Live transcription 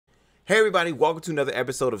Hey everybody, welcome to another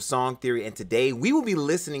episode of Song Theory, and today we will be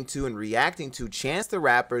listening to and reacting to Chance the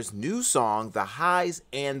Rapper's new song, The Highs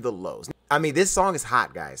and the Lows. I mean, this song is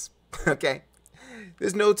hot, guys, okay?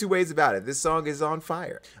 There's no two ways about it. This song is on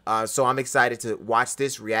fire. So I'm excited to watch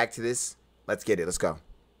this, react to this. Let's get it, let's go.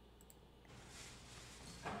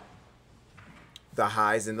 The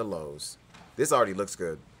Highs and the Lows. This already looks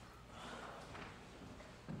good.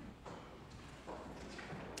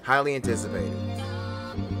 Highly anticipated.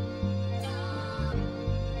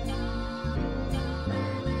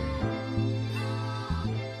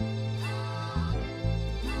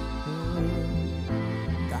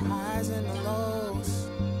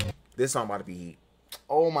 This song about to be heat.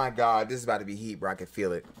 Oh my god, this is about to be heat, bro. I can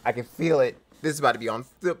feel it. I can feel it. This is about to be on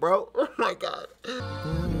flip, bro. Oh my god. The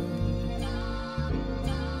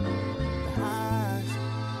highs,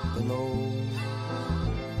 the lows.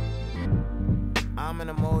 I'm an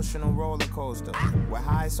emotional roller coaster. Where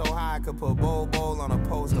high so high I could put bowl on a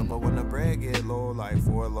poster. But when the bread get low, like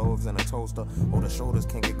 4 loaves in a toaster, or the shoulders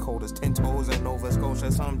can get cold as 10 toes in Nova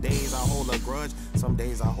Scotia. Some days I hold a grudge, some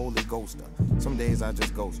days I hold a ghoster. Some days I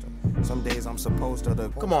just ghost her. Some days I'm supposed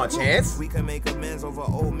to. Come on, Chance. We can make amends over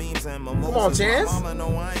old memes and mimosas. Come on, Chance. My mama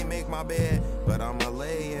know I ain't make my bed, but I'ma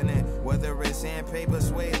lay in it. Whether it's sandpaper,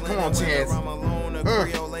 suede linen, come on, Chance. I'm alone, a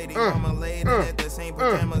Creole lady, mama laid in it. The same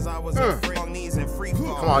pajamas I was in free knees and free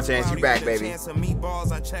fall. Come on, Chance, you back, baby. Chance of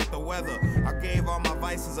meatballs, I check the weather. I gave all my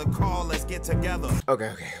vices a call. Let's get together.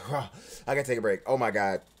 Okay. I gotta take a break. Oh my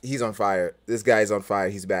god, he's on fire. This guy's on fire.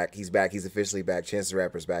 He's back. He's back. He's officially back. Chance the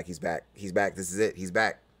Rapper's back. He's back. He's back. This is it. He's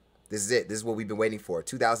back. This is it. This is what we've been waiting for.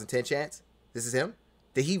 2010 Chance. This is him.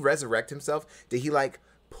 Did he resurrect himself? Did he like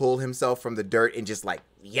pull himself from the dirt and just like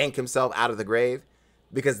yank himself out of the grave?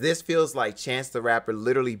 Because this feels like Chance the Rapper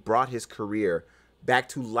literally brought his career back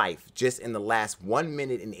to life just in the last 1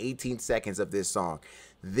 minute and 18 seconds of this song.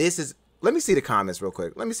 This is, let me see the comments real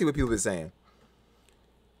quick. Let me see what people have been saying.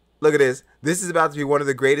 Look at this. This is about to be one of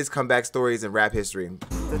the greatest comeback stories in rap history.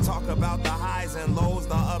 To talk about the highs and lows,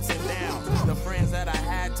 the ups and downs, the friends that I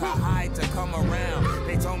had to hide to come around.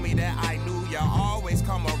 They told me that I knew you always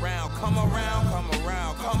come around, come around, come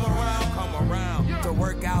around, come around, come around. To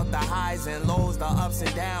work out the highs and lows, the ups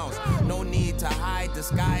and downs. No need to hide, the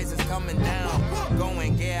skies is coming down. Go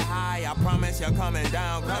and get high, I promise you're coming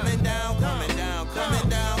down, coming down, coming down, coming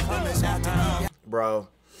down, coming down. Bro.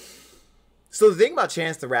 So the thing about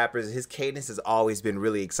Chance the Rapper is his cadence has always been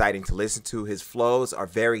really exciting to listen to. His flows are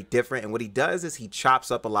very different, and what he does is he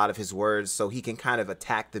chops up a lot of his words so he can kind of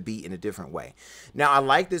attack the beat in a different way. Now, I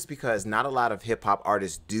like this because not a lot of hip-hop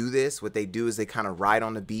artists do this. What they do is they kind of ride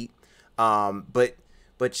on the beat, but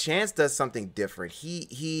Chance does something different.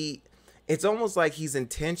 It's almost like he's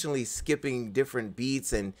intentionally skipping different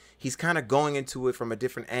beats, and he's kind of going into it from a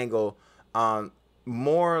different angle,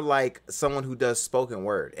 more like someone who does spoken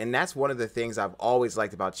word. And that's one of the things I've always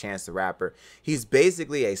liked about Chance the Rapper. He's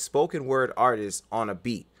basically a spoken word artist on a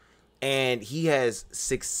beat, and he has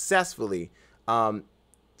successfully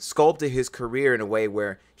sculpted his career in a way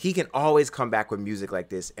where he can always come back with music like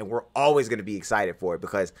this, and we're always going to be excited for it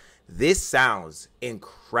because this sounds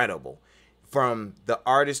incredible. From the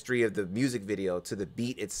artistry of the music video to the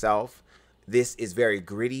beat itself, this is very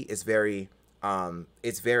gritty. It's very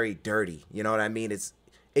dirty. You know what I mean?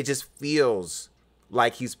 It just feels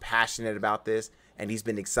like he's passionate about this, and he's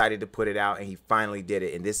been excited to put it out, and he finally did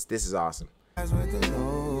it. And this is awesome.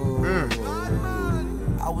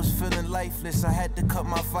 I was feeling lifeless, I had to cut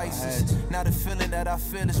my vices. Now the feeling that I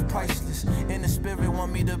feel is priceless. In the spirit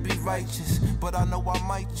want me to be righteous, but I know I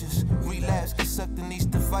might just relapse, get sucked in these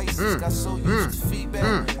devices. Got so used to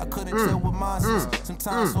feedback, I couldn't tell what mine is.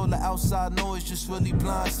 Sometimes all the outside noise just really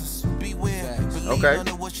blinds us. Beware, believe none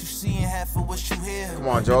of what you see and half of what you hear. Come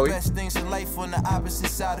on, Joey. The best things in life on the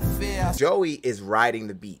opposite side of fear. Joey is riding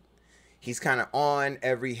the beat. He's kind of on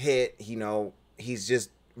every hit, you know, he's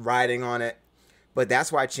just riding on it. But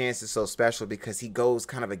that's why Chance is so special, because he goes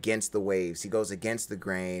kind of against the waves. He goes against the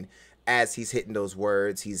grain as he's hitting those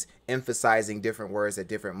words. He's emphasizing different words at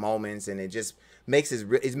different moments, and it just makes it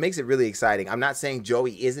really exciting. I'm not saying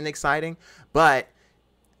Joey isn't exciting, but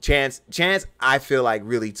Chance, I feel like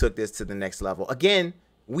really took this to the next level. Again,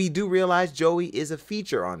 we do realize Joey is a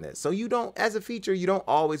feature on this. So you don't, as a feature, you don't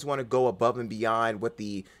always want to go above and beyond what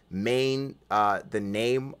the main, the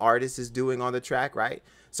name artist is doing on the track, right?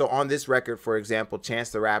 So on this record, for example,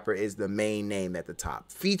 Chance the Rapper is the main name at the top,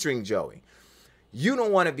 featuring Joey. You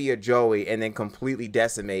don't want to be a Joey and then completely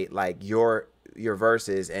decimate like your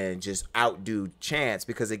verses and just outdo Chance,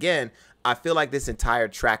 because again, I feel like this entire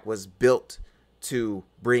track was built to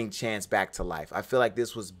bring Chance back to life. I feel like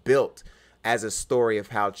this was built as a story of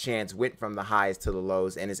how Chance went from the highs to the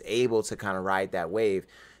lows and is able to kind of ride that wave.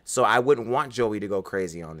 So I wouldn't want Joey to go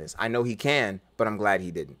crazy on this. I know he can, but I'm glad he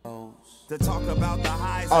didn't. To talk about the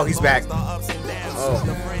highs, oh, he's back. The ups and downs.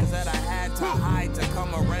 The friends that I had to hide to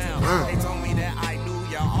come around. They told me that I knew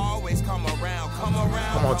you always come around. Come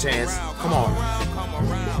around. Come on, Chance. Come on. Come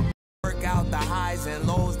around. Work out the highs and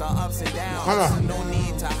lows, the ups and downs. Come on. No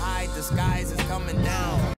need to hide, the skies is coming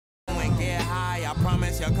down. And get high, I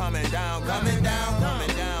promise you're coming down. Coming down,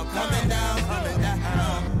 coming down, coming down, coming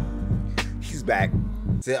down. He's back.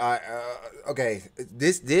 Okay,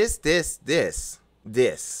 this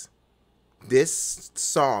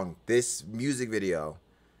song, this music video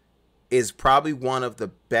is probably one of the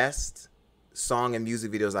best song and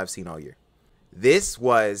music videos I've seen all year. This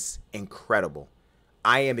was incredible.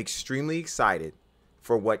 I am extremely excited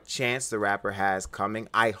for what Chance the Rapper has coming.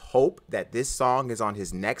 I hope that this song is on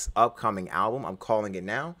his next upcoming album. I'm calling it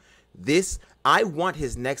now. I want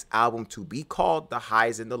his next album to be called The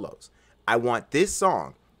Highs and the Lows. I want this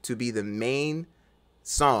song to be the main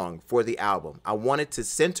song for the album. I want it to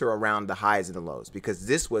center around the highs and the lows because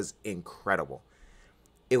this was incredible.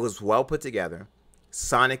 It was well put together,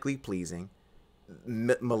 sonically pleasing,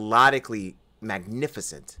 melodically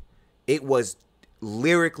magnificent. It was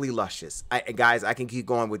lyrically luscious. Guys, I can keep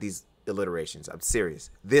going with these alliterations. I'm serious.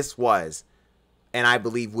 This was, and I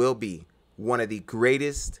believe will be, one of the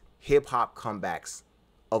greatest hip-hop comebacks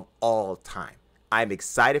of all time. I'm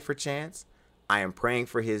excited for Chance. I am praying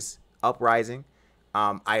for his uprising.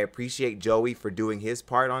 I appreciate Joey for doing his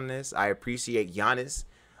part on this. I appreciate Giannis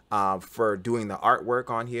for doing the artwork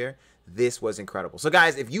on here. This was incredible. So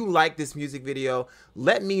guys, if you like this music video,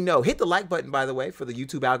 let me know. Hit the like button, by the way, for the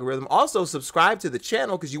YouTube algorithm. Also subscribe to the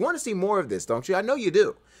channel because you want to see more of this, don't you? I know you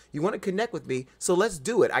do. You want to connect with me, so let's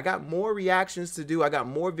do it. I got more reactions to do. I got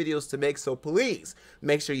more videos to make, so please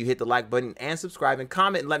make sure you hit the like button and subscribe and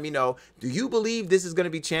comment and let me know, do you believe this is going to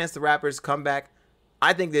be Chance the Rapper's comeback?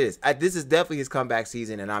 I think this is. This is definitely his comeback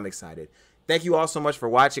season, and I'm excited. Thank you all so much for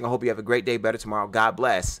watching. I hope you have a great day, better tomorrow. God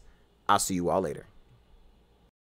bless. I'll see you all later.